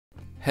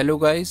Hello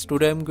guys,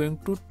 today I'm going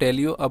to tell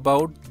you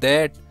about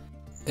that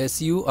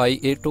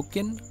SUIA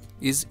token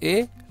is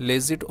a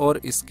legit or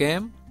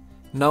scam.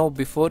 Now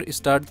before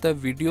start the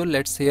video,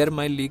 let's hear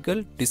my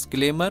legal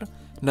disclaimer.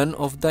 None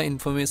of the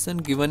information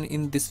given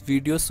in this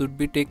video should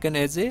be taken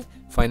as a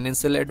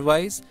financial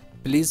advice.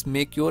 Please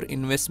make your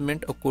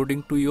investment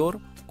according to your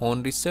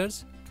own research.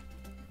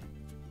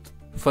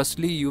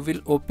 Firstly, you will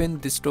open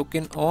this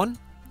token on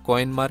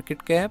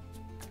CoinMarketCap.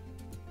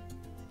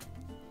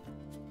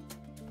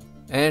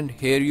 And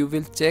here you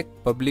will check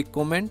public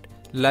comment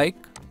like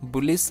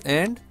bullish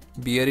and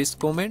bearish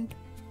comment.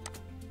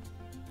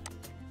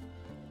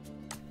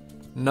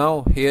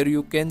 Now here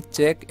you can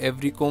check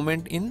every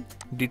comment in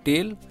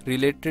detail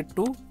related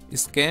to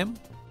scam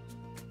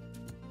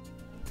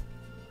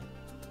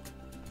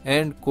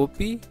and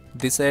copy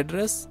this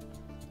address.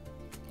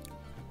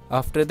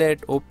 After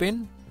that,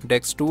 open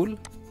Dex tool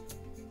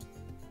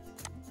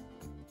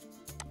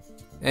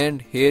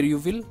and here you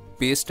will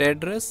paste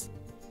address.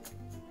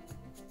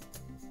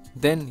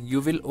 Then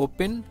you will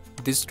open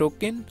this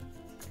token.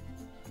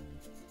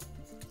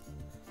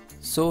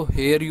 So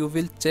here you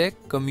will check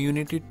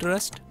community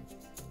trust.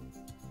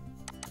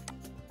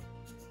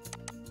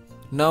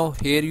 Now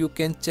here you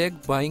can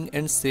check buying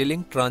and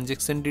selling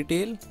transaction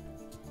detail.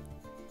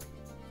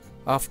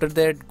 After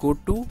that, go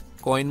to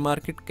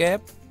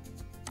CoinMarketCap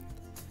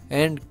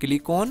and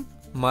click on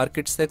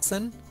market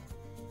section.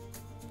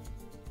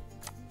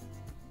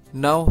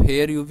 Now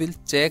here you will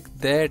check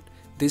that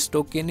this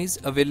token is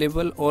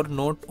available or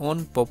not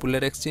on popular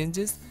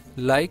exchanges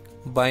like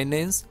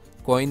Binance,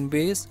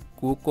 Coinbase,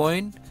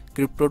 KuCoin,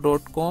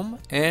 Crypto.com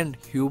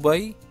and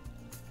Huobi.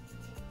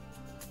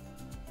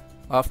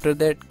 After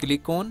that,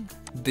 click on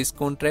this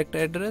contract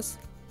address.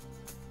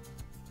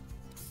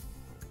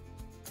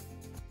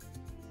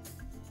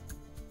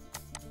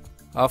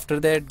 After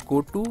that,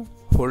 go to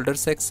holder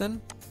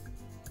section.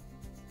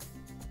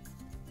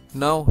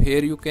 Now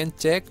here you can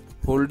check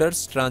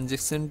holders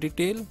transaction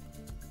detail.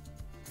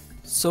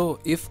 So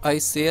if I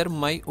share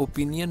my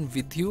opinion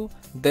with you,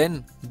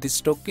 then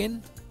this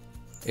token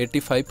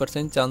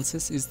 85%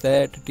 chances is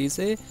that it is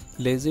a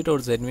legit or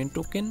genuine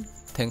token.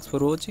 Thanks for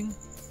watching.